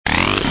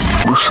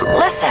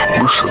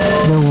Listen.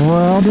 The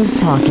world is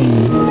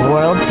talking.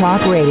 World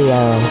Talk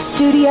Radio.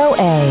 Studio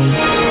A.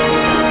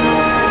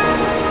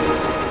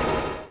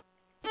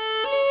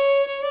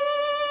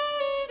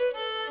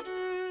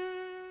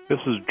 This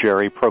is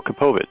Jerry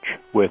Prokopowicz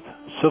with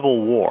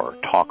Civil War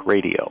Talk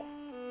Radio.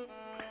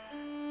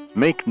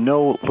 Make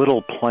no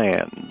little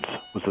plans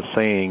was a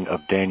saying of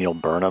Daniel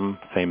Burnham,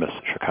 famous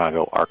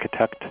Chicago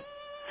architect.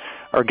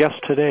 Our guest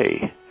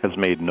today has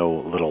made no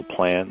little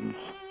plans.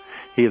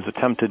 He has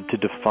attempted to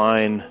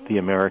define the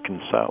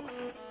American South,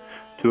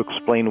 to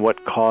explain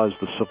what caused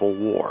the Civil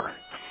War,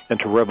 and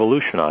to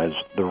revolutionize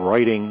the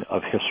writing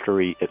of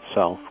history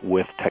itself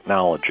with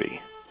technology.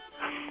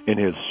 In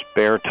his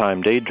spare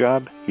time day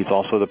job, he's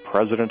also the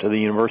president of the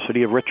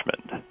University of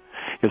Richmond.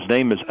 His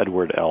name is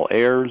Edward L.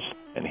 Ayers,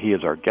 and he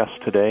is our guest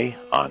today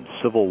on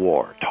Civil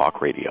War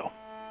Talk Radio.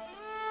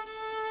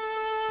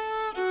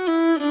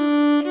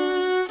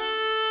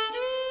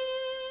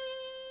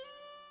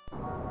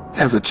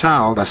 As a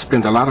child, I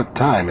spent a lot of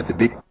time at the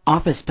big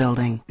office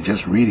building,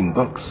 just reading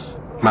books.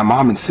 My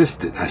mom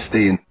insisted I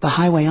stay in the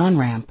highway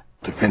on-ramp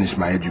to finish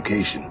my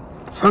education.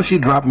 So she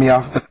dropped me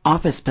off at the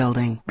office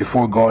building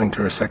before going to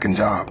her second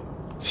job.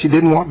 She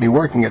didn't want me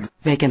working at the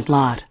vacant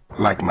lot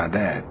like my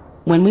dad.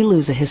 When we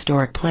lose a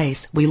historic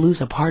place, we lose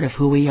a part of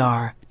who we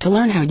are. To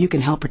learn how you can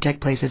help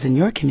protect places in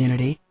your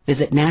community,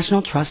 visit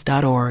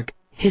nationaltrust.org.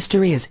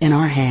 History is in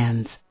our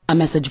hands. A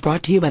message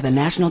brought to you by the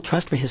National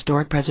Trust for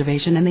Historic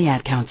Preservation and the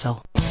Ad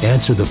Council.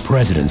 Answer the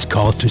President's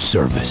call to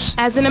service.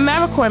 As an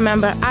AmeriCorps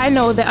member, I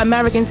know that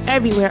Americans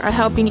everywhere are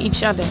helping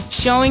each other,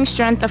 showing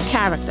strength of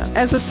character.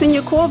 As a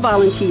senior Corps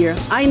volunteer,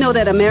 I know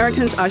that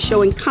Americans are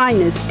showing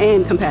kindness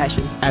and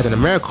compassion. As an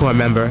AmeriCorps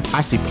member,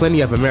 I see plenty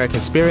of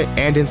American spirit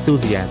and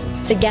enthusiasm.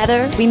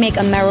 Together, we make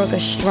America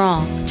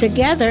strong.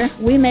 Together,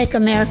 we make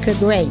America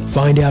great.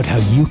 Find out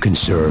how you can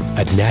serve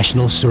at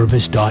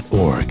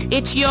nationalservice.org.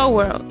 It's your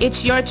world.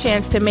 It's your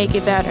chance to make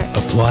it better.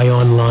 Apply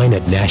online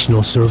at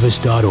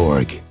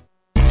nationalservice.org.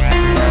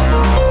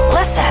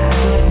 Listen.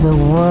 The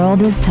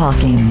world is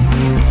talking.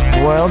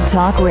 World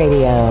Talk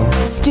Radio.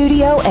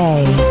 Studio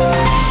A.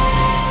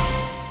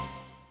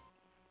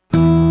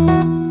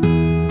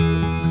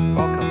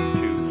 Welcome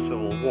to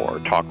Civil War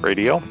Talk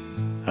Radio.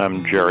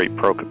 I'm Jerry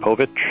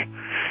Prokopowicz,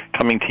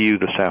 coming to you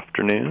this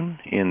afternoon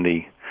in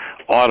the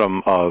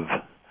autumn of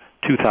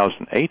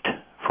 2008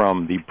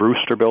 from the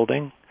Brewster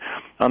Building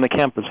on the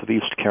campus of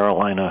East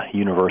Carolina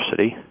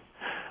University,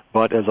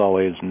 but as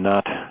always,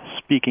 not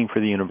speaking for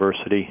the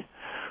university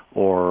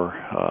or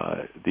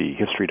the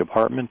history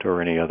department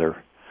or any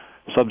other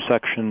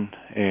subsection,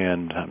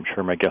 and I'm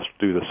sure my guest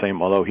will do the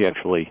same, although he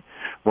actually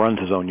runs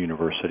his own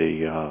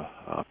university.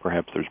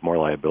 Perhaps there's more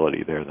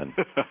liability there than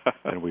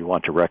we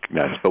want to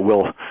recognize, but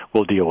we'll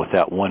deal with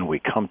that when we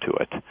come to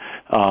it.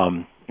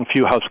 A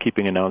few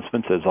housekeeping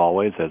announcements, as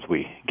always, as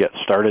we get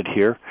started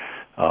here.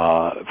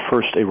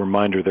 First, a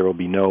reminder, there will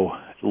be no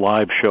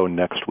live show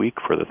next week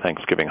for the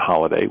Thanksgiving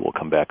holiday. We'll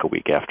come back a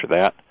week after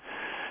that.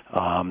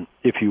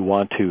 If you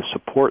want to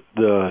support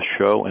the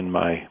show and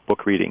my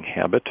book reading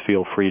habit,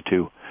 feel free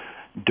to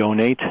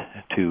donate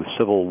to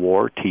Civil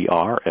War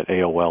TR at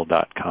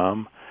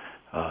AOL.com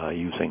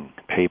using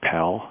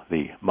PayPal,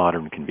 the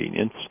modern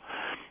convenience.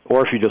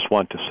 Or if you just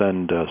want to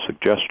send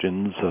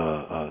suggestions,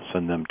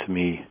 send them to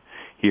me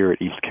here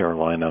at East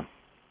Carolina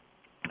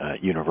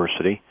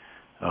University.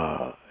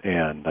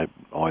 And I'm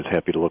always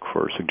happy to look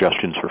for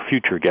suggestions for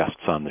future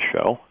guests on the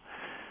show.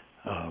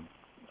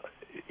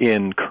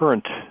 In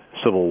current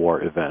Civil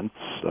War events,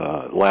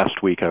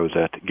 last week I was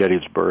at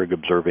Gettysburg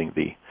observing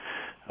the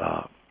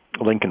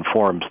Lincoln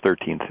Forum's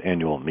 13th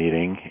annual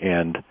meeting,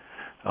 and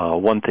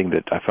one thing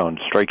that I found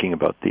striking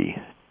about the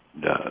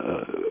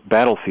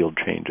battlefield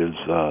changes,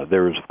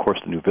 there is, of course,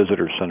 the new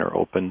visitor center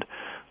opened.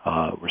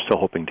 We're still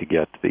hoping to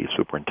get the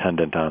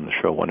superintendent on the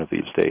show one of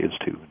these days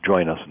to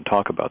join us and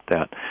talk about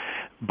that.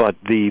 But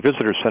the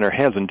visitor center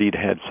has indeed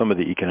had some of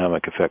the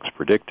economic effects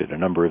predicted. A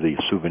number of these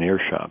souvenir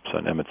shops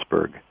on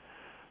Emmitsburg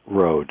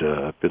Road,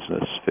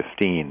 Business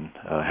 15,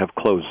 have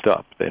closed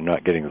up. They're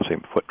not getting the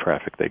same foot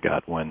traffic they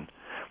got when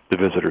the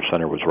visitor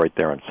center was right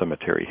there on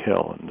Cemetery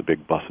Hill, and the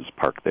big buses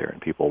parked there,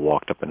 and people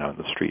walked up and down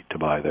the street to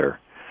buy their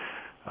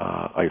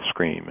ice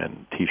cream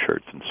and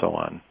T-shirts and so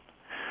on.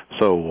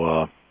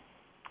 So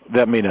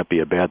that may not be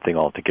a bad thing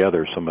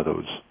altogether. Some of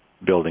those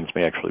buildings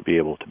may actually be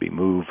able to be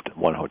moved.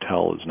 One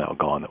hotel is now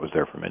gone that was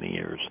there for many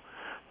years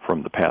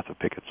from the path of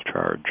Pickett's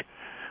charge.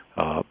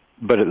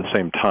 But at the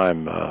same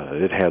time,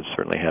 it has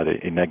certainly had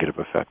a negative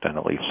effect on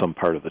at least some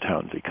part of the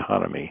town's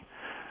economy.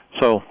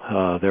 So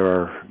there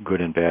are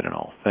good and bad in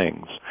all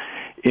things.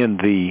 In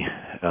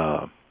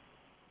the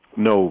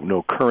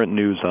no current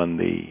news on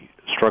the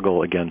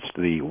struggle against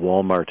the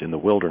Walmart in the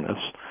wilderness,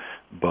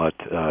 but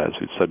as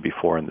we've said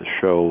before in the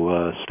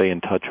show, stay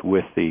in touch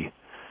with the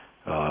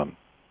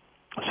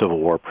Civil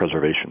War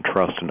Preservation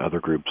Trust and other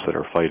groups that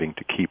are fighting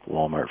to keep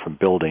Walmart from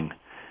building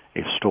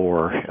a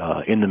store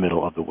in the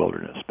middle of the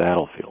wilderness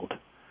battlefield.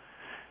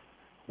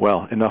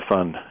 Well, enough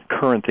on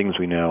current things.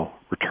 We now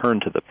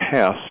return to the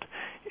past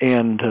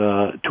and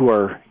to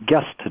our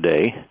guest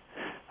today.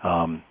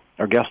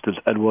 Our guest is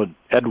Edward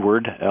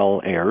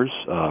L. Ayers,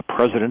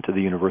 President of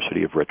the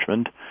University of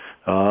Richmond.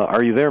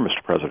 Are you there,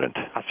 Mr. President?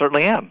 I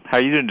certainly am. How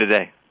are you doing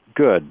today?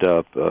 Good.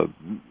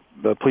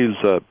 Please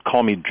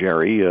call me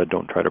Jerry.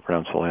 Don't try to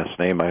pronounce the last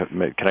name.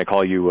 Can I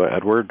call you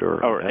Edward?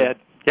 Or Ed?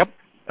 Yep.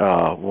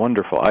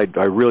 Wonderful. I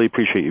really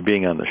appreciate you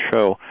being on the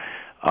show.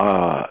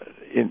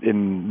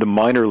 In the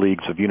minor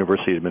leagues of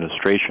university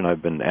administration,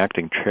 I've been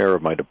acting chair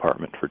of my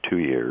department for 2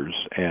 years,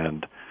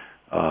 and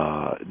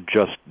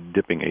just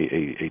dipping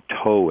a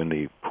toe in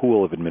the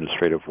pool of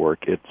administrative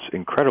work, it's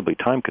incredibly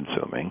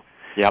time-consuming.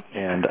 Yep.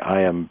 And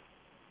I am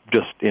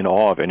just in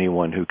awe of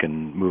anyone who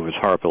can move as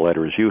hard up the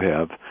ladder as you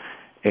have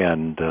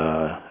and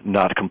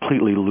not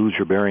completely lose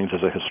your bearings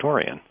as a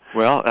historian.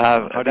 Well,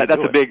 that's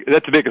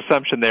a big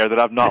assumption there, that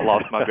I've not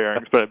lost my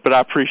bearings, but I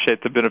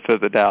appreciate the benefit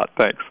of the doubt.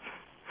 Thanks.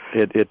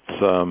 It's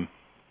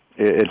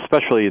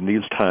especially in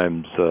these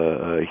times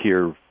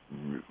here.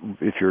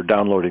 If you're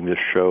downloading this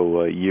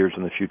show years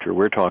in the future,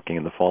 we're talking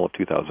in the fall of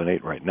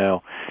 2008 right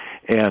now,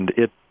 and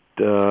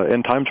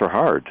times are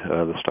hard.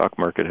 The stock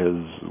market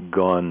has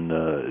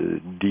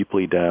gone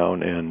deeply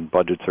down, and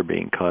budgets are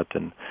being cut,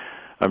 and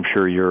I'm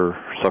sure you're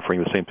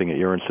suffering the same thing at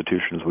your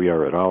institution as we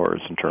are at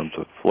ours in terms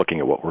of looking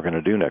at what we're going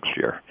to do next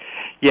year.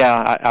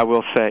 Yeah, I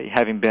will say,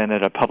 having been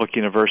at a public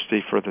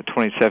university for the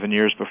 27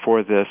 years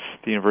before this,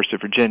 the University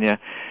of Virginia,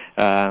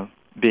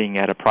 being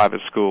at a private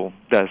school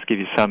does give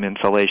you some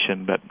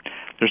insulation, but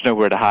there's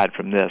nowhere to hide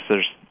from this.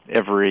 There's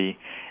every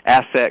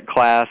asset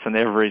class and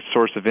every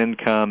source of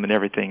income and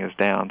everything is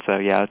down. So,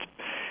 yeah,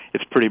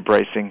 it's pretty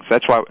bracing. So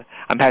that's why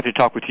I'm happy to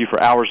talk with you for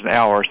hours and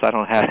hours, so I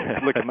don't have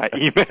to look at my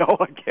email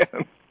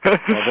again.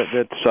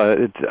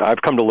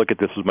 I've come to look at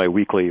this as my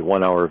weekly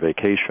 1-hour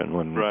vacation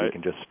when we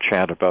can just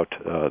chat about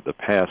the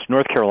past.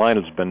 North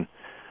Carolina's been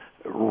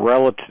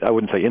I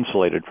wouldn't say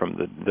insulated from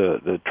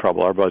the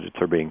trouble. Our budgets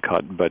are being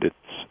cut, but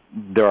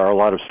there are a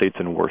lot of states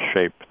in worse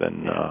shape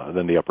than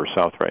the Upper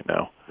South right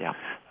now. Yeah.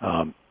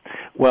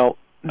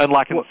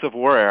 Unlike in the Civil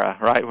War era,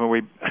 right, when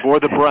we bore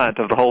the brunt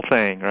of the whole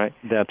thing, right?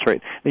 That's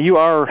right. Now, you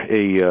are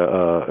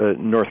a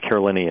North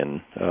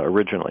Carolinian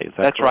originally, is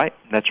that That's correct?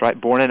 Right. That's right.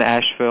 Born in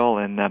Asheville,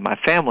 and my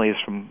family is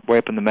from way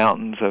up in the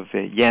mountains of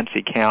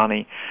Yancey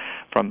County,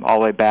 from all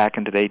the way back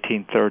into the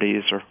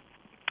 1830s or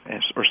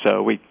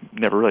so. We've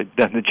never really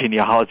done the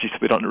genealogy, so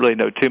we don't really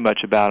know too much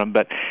about them.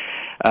 But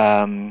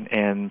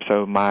and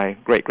so my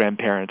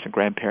great-grandparents and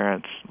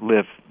grandparents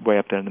live way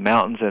up there in the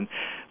mountains. And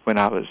when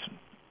I was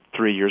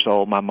 3 years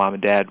old, my mom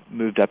and dad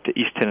moved up to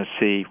East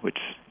Tennessee, which,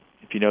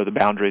 if you know the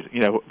boundaries,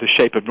 the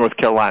shape of North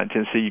Carolina and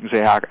Tennessee, you can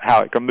say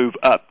how it can move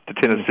up to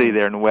Tennessee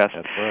there in the west.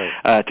 That's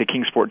right. To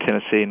Kingsport,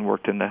 Tennessee, and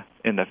worked in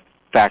the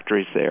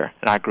factories there.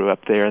 And I grew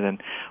up there, then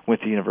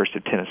went to the University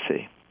of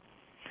Tennessee.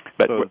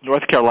 But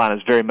North Carolina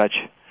is very much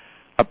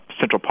a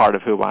central part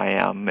of who I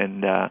am,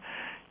 and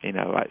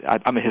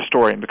I'm a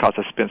historian because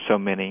I spent so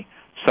many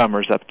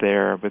summers up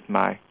there with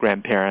my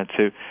grandparents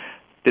who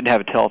didn't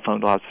have a telephone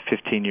until I was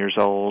 15 years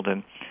old,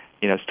 and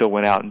still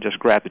went out and just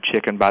grabbed the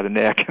chicken by the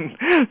neck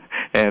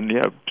and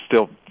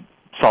still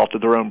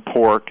salted their own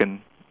pork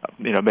and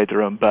made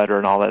their own butter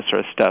and all that sort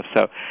of stuff.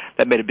 So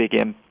that made a big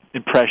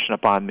impression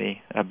upon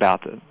me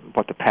about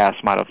what the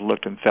past might have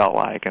looked and felt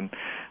like, and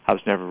I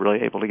was never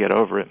really able to get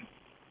over it.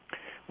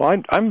 Well,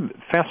 I'm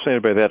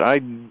fascinated by that. I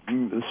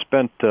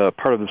spent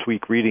part of this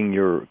week reading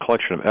your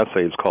collection of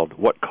essays called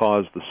What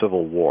Caused the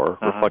Civil War,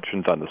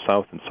 Reflections on the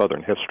South and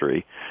Southern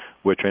History,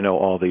 which I know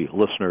all the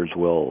listeners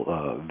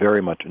will very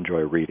much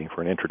enjoy reading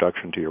for an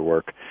introduction to your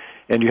work.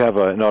 And you have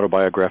an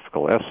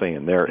autobiographical essay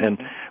in there. And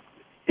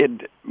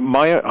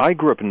I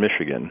grew up in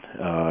Michigan,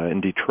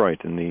 in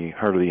Detroit, in the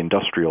heart of the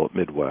industrial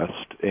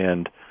Midwest,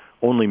 and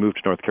only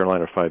moved to North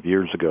Carolina 5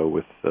 years ago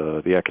with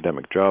the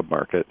academic job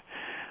market.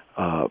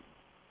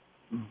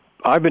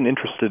 I've been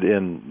interested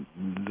in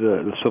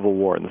the Civil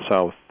War in the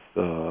South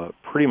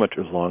pretty much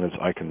as long as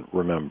I can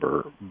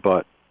remember,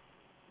 but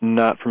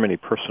not from any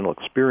personal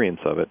experience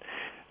of it.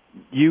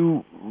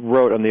 You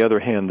wrote, on the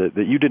other hand,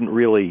 that you didn't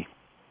really,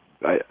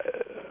 I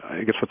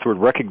guess what's the word,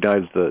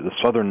 recognize the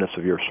southernness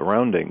of your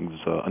surroundings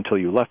until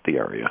you left the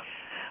area.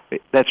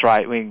 That's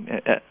right.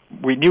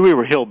 We knew we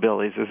were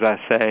hillbillies, as I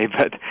say,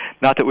 but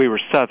not that we were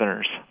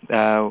Southerners.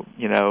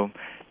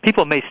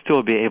 People may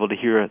still be able to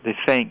hear the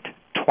faint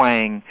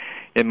twang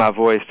in my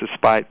voice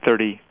despite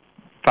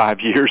 35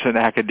 years in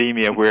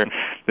academia where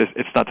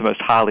it's not the most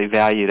highly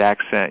valued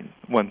accent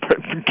one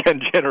person can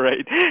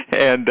generate.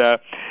 And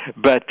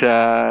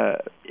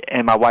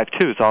my wife,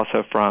 too, is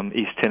also from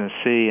East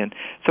Tennessee. And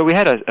so we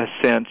had a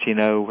sense,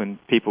 when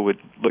people would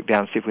look down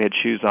and see if we had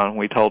shoes on, and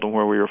we told them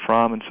where we were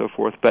from and so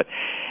forth. But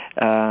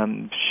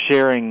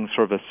sharing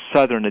sort of a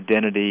Southern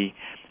identity,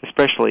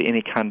 especially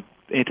anything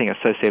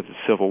associated with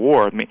the Civil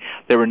War. I mean,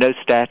 there were no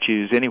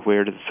statues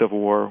anywhere to the Civil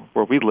War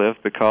where we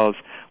lived because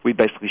we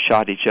basically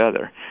shot each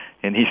other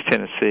in East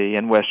Tennessee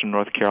and Western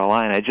North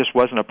Carolina. It just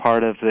wasn't a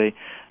part of the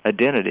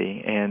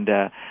identity, and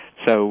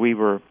so we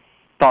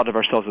thought of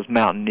ourselves as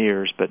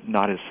mountaineers, but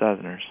not as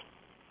Southerners.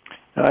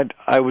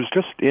 I was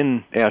just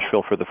in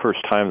Asheville for the first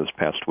time this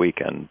past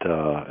weekend,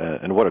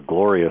 and what a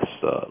glorious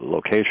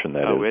location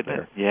that is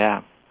there.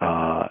 Yeah.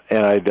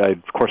 And I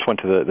of course went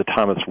to the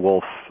Thomas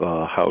Wolfe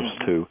house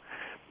to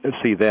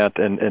see that,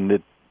 and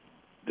it,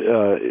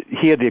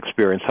 he had the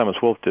experience, Thomas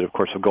Wolfe did, of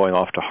course, of going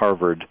off to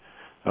Harvard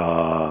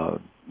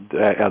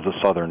as a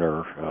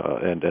Southerner,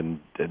 and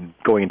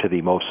going into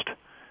the most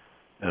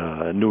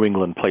New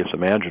England place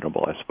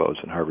imaginable, I suppose,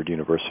 in Harvard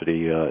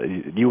University.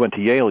 You went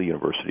to Yale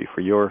University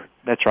for your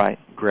That's right.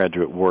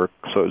 graduate work,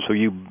 so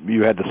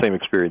you had the same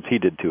experience he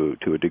did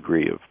to a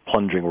degree of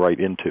plunging right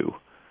into.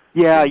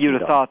 Yeah, you'd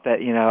have thought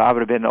that, I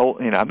would have been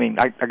old.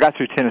 I got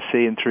through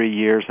Tennessee in 3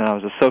 years, and I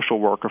was a social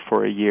worker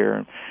for a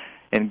year,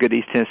 in good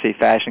East Tennessee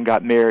fashion,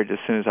 got married as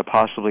soon as I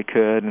possibly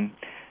could,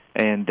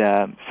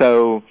 and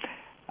so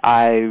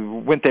I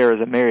went there as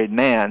a married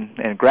man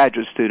and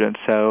graduate student,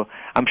 so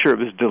I'm sure it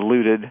was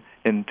diluted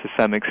to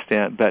some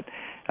extent, but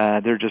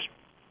they're just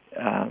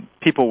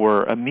people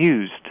were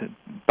amused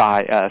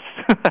by us,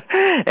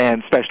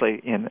 and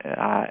especially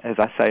as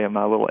I say in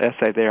my little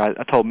essay there,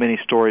 I told many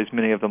stories,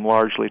 many of them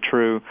largely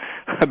true,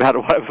 about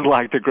what it was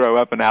like to grow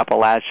up in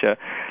Appalachia,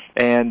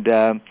 and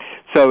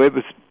so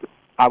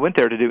I went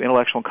there to do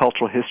intellectual and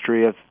cultural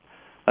history of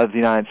the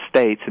United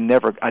States, and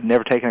I'd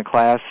never taken a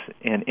class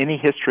in any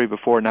history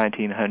before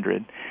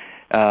 1900,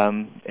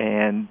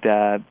 and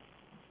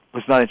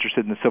was not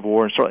interested in the Civil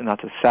War, and certainly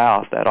not the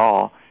South at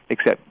all,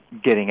 except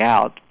getting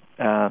out.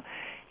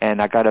 And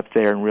I got up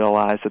there and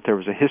realized that there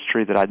was a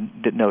history that I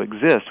didn't know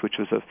exists, which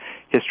was a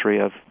history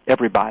of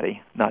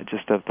everybody, not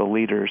just of the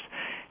leaders.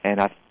 And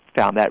I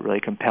found that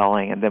really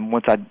compelling. And then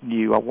once I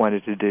knew I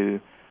wanted to do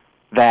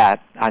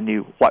that, I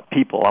knew what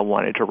people I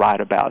wanted to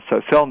write about. So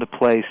it fell into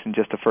place in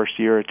just the first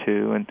year or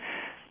two, and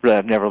really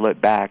I've never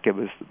looked back. It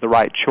was the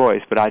right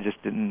choice, but I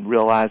just didn't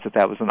realize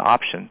that was an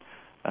option,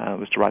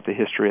 was to write the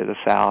history of the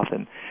South.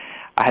 And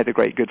I had the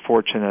great good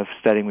fortune of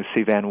studying with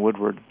C. Vann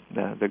Woodward,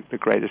 the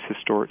greatest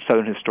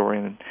Southern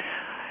historian,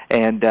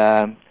 and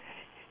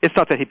it's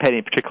not that he paid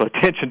any particular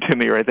attention to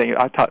me or anything.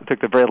 I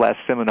took the very last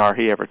seminar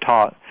he ever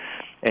taught,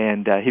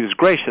 and he was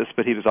gracious,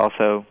 but he was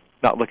also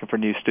not looking for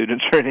new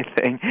students or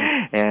anything.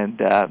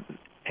 And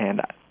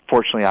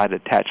fortunately, I'd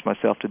attached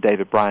myself to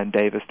David Bryan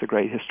Davis, the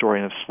great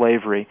historian of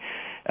slavery,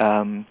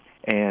 and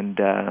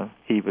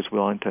he was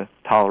willing to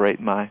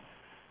tolerate my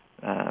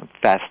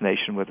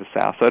fascination with the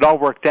South. So it all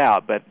worked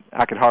out, but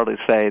I could hardly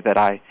say that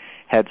I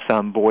had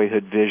some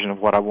boyhood vision of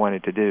what I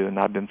wanted to do, and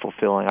I've been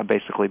fulfilling. I've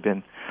basically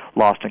been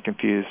lost and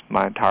confused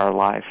my entire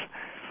life.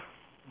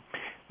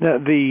 Now,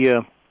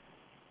 you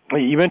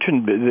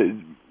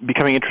mentioned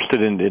becoming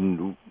interested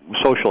in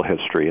social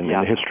history and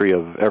the history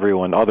of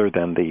everyone other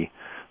than the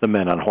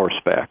men on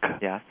horseback.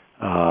 Yeah.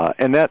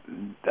 And that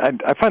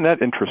I find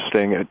that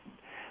interesting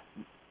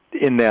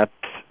in that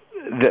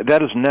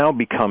has now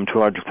become, to a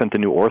large extent, the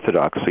new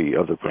orthodoxy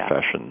of the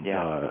profession,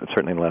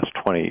 certainly in the last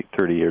 20,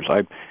 30 years.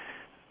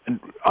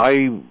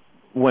 I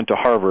went to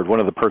Harvard. One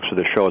of the perks of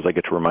the show is I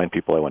get to remind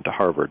people I went to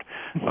Harvard,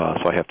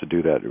 so I have to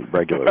do that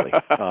regularly.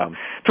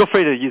 Feel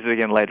free to use it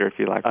again later if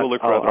you like. We'll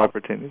look for other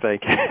opportunities.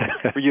 Thank you.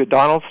 Were you a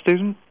Donald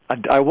student?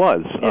 I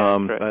was.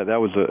 Yeah,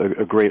 that was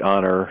a great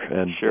honor.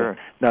 And sure.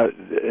 Now,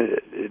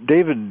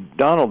 David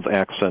Donald's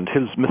accent,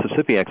 his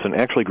Mississippi accent,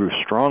 actually grew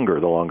stronger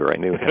the longer I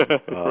knew him.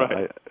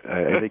 Right.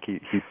 I think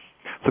he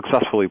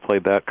successfully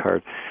played that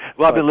card.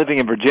 Well, I've been living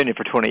in Virginia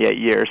for 28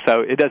 years,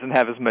 so it doesn't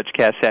have as much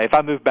cachet. If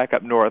I moved back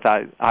up north,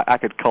 I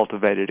could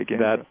cultivate it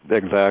again.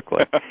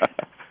 Exactly.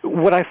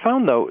 What I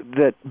found, though,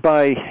 that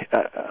by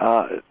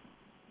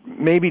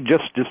maybe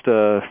just not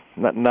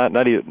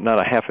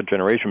a half a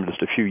generation, but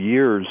just a few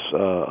years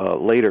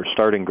later,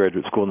 starting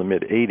graduate school in the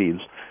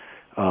mid-'80s,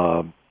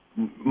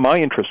 my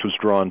interest was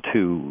drawn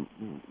to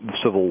the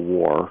Civil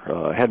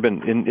War, had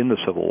been in the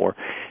Civil War,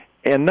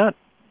 and not.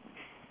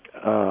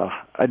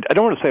 I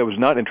don't want to say I was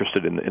not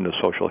interested in the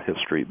social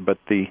history, but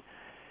to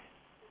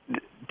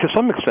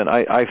some extent,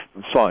 I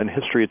saw in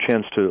history a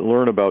chance to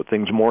learn about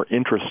things more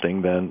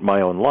interesting than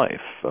my own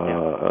life.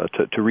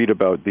 To read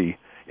about the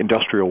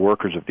industrial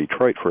workers of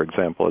Detroit, for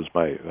example, as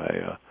my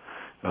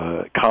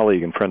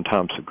colleague and friend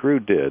Tom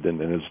Segru did, and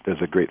has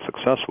a great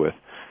success with.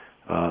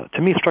 To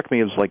me, struck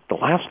me as like the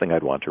last thing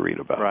I'd want to read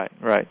about.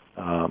 Right.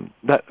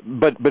 But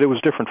it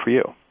was different for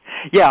you.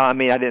 Yeah, I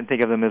mean, I didn't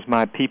think of them as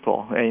my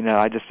people.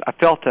 I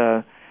felt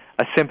a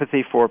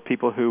sympathy for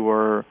people who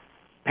were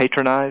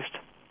patronized,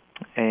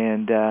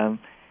 and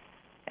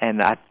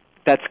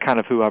that's kind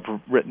of who I've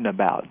written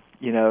about.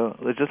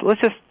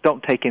 Let's just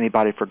don't take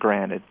anybody for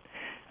granted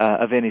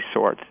of any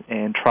sort,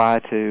 and try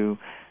to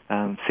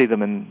see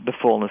them in the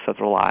fullness of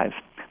their lives.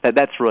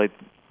 That's really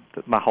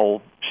my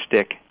whole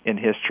shtick in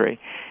history,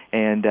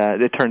 and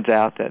it turns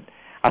out that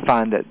I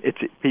find that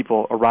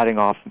people are writing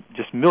off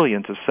just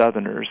millions of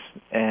Southerners,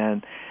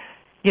 and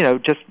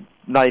just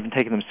not even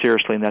taking them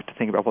seriously enough to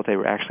think about what they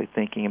were actually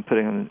thinking, and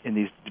putting them in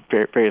these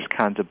various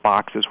kinds of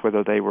boxes,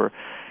 whether they were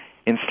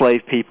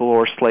enslaved people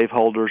or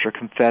slaveholders or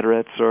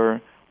Confederates or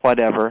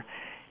whatever.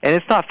 And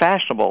it's not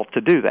fashionable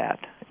to do that.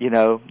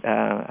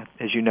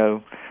 As you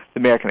know, the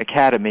American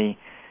Academy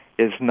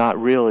is not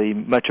really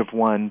much of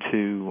one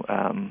to,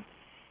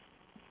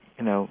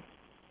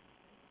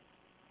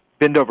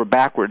 bend over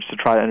backwards to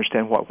try to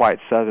understand what white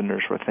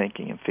Southerners were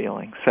thinking and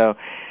feeling. So,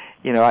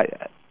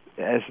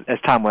 as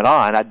time went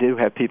on, I do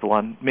have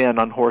men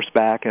on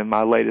horseback in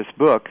my latest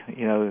book,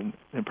 In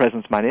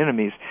Presence of Mine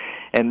Enemies,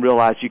 and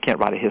realized you can't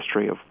write a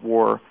history of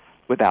war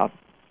without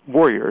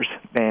warriors,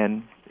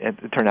 and it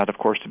turned out, of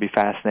course, to be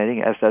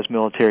fascinating, as does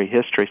military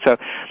history. So,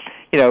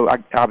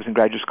 I was in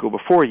graduate school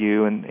before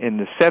you, and in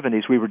the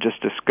 70s we were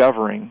just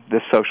discovering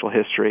this social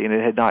history, and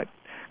it had not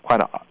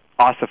quite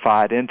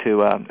ossified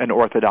into an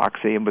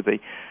orthodoxy, and with the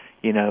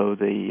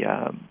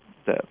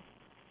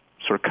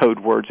sort of code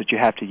words that you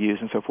have to use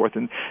and so forth.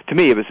 And to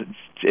me,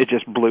 it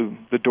just blew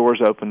the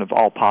doors open of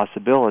all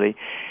possibility.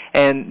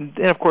 And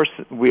of course,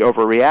 we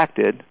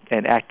overreacted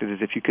and acted as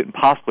if you couldn't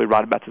possibly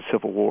write about the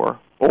Civil War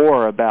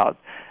or about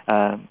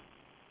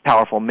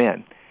powerful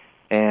men.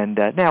 And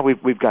now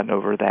we've gotten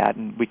over that,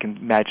 and we can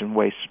imagine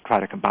ways to try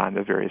to combine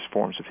the various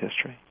forms of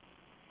history.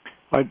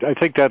 I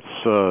think that's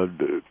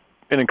an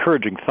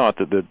encouraging thought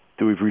that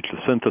we've reached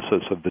a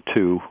synthesis of the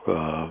two,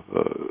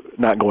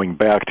 not going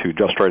back to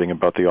just writing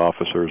about the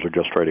officers or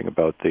just writing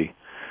about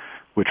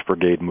which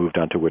brigade moved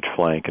onto which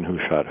flank and who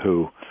shot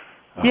who.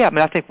 Yeah,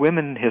 I think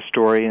women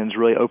historians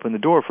really opened the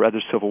door for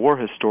other Civil War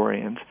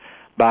historians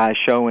by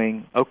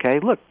showing, okay,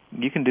 look,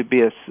 you can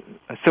be a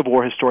Civil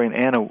War historian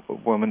and a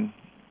woman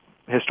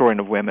historian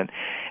of women.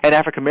 And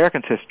African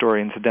American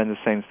historians have done the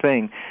same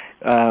thing.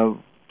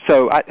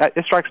 So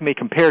it strikes me,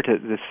 compared to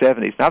the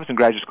 70s, and I was in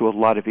graduate school with a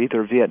lot of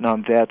either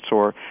Vietnam vets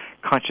or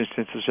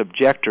conscientious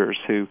objectors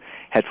who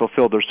had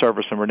fulfilled their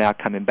service and were now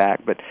coming back.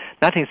 But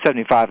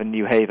 1975 in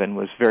New Haven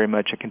was very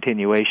much a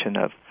continuation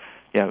of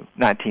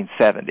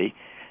 1970.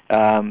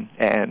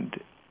 And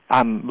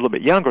I'm a little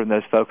bit younger than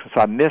those folks, and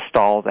so I missed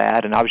all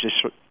that, and I was just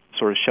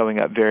sort of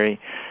showing up very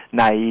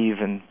naive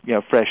and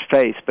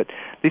fresh-faced. But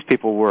these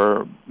people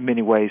were, in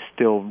many ways,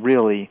 still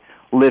really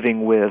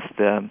living with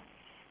the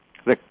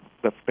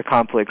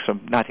conflicts from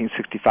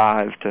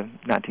 1965 to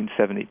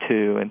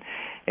 1972,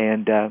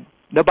 and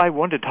nobody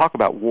wanted to talk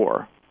about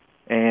war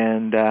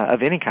and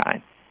of any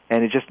kind,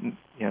 and it just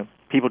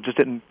people just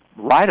didn't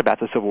write about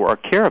the Civil War or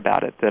care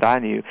about it that I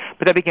knew.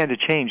 But that began to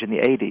change in the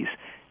 80s,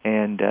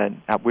 and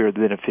we were the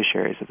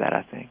beneficiaries of that,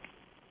 I think.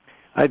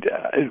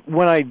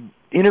 When I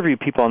interview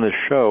people on this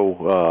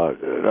show,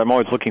 I'm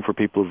always looking for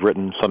people who've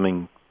written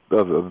something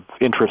of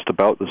interest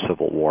about the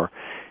Civil War.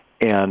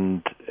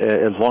 And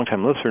as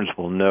longtime listeners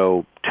will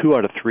know, 2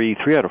 out of 3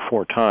 out of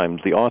 4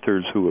 times, the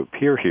authors who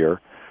appear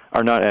here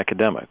are not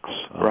academics.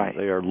 Right.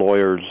 They are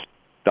lawyers,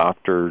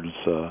 doctors,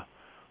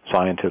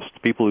 scientists,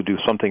 people who do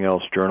something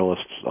else,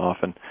 journalists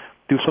often,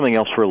 do something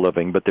else for a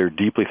living, but they're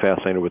deeply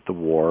fascinated with the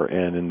war,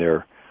 and in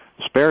their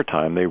spare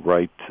time they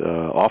write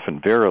often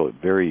very,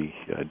 very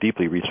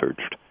deeply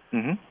researched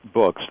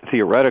books.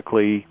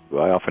 Theoretically,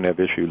 I often have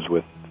issues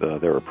with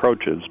their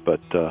approaches, but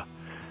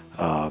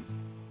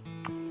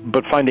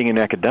finding an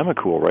academic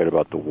who will write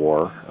about the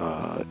war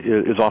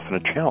is often a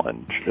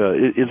challenge.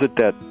 Is it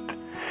that,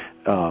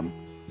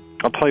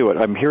 I'll tell you what,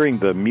 I'm hearing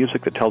the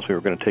music that tells me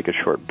we're going to take a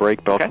short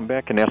break, but I'll come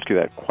back and ask you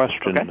that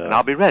question. Okay, and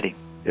I'll be ready.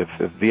 If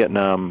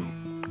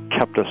Vietnam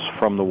kept us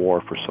from the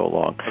war for so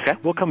long. Okay.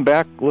 We'll come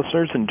back,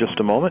 listeners, in just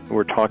a moment.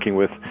 We're talking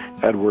with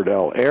Edward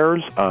L.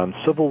 Ayers on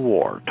Civil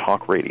War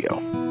Talk Radio.